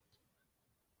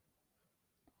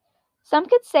Some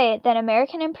could say that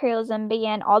American imperialism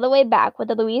began all the way back with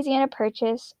the Louisiana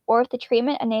Purchase or with the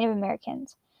treatment of Native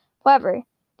Americans. However,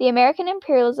 the American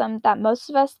imperialism that most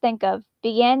of us think of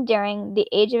began during the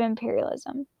Age of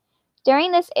Imperialism.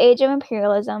 During this age of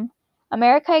imperialism,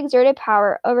 America exerted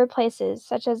power over places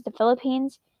such as the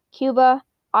Philippines, Cuba,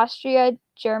 Austria,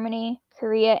 Germany,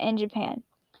 Korea, and Japan.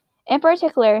 In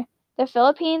particular, the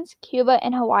Philippines, Cuba,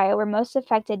 and Hawaii were most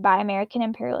affected by American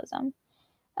imperialism.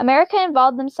 America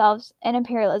involved themselves in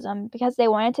imperialism because they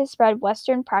wanted to spread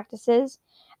Western practices,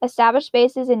 establish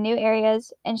bases in new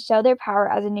areas, and show their power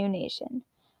as a new nation.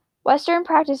 Western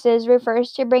practices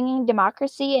refers to bringing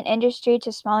democracy and industry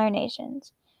to smaller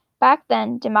nations. Back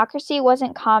then, democracy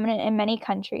wasn't common in many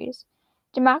countries.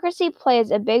 Democracy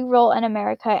plays a big role in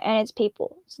America and its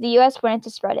people, so the U.S. wanted to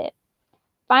spread it.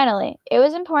 Finally, it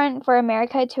was important for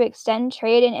America to extend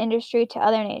trade and industry to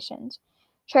other nations.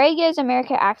 Trade gives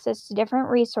America access to different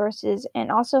resources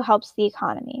and also helps the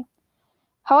economy.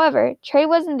 However, trade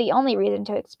wasn't the only reason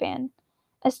to expand.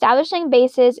 Establishing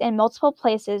bases in multiple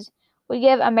places would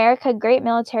give America great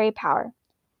military power.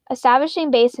 Establishing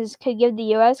bases could give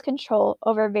the U.S. control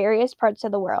over various parts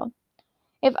of the world.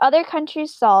 If other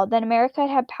countries saw that America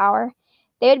had power,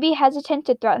 they would be hesitant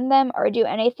to threaten them or do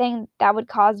anything that would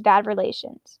cause bad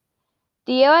relations.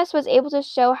 The U.S. was able to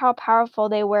show how powerful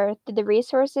they were through the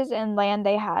resources and land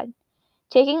they had.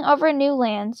 Taking over new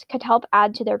lands could help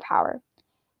add to their power.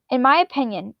 In my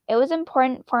opinion, it was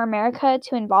important for America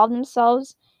to involve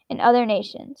themselves in other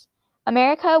nations.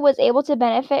 America was able to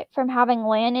benefit from having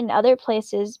land in other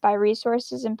places by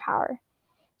resources and power.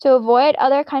 To avoid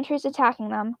other countries attacking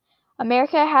them,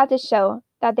 America had to show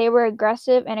that they were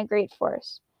aggressive and a great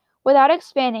force. Without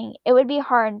expanding, it would be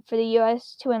hard for the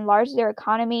U.S. to enlarge their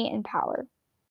economy and power.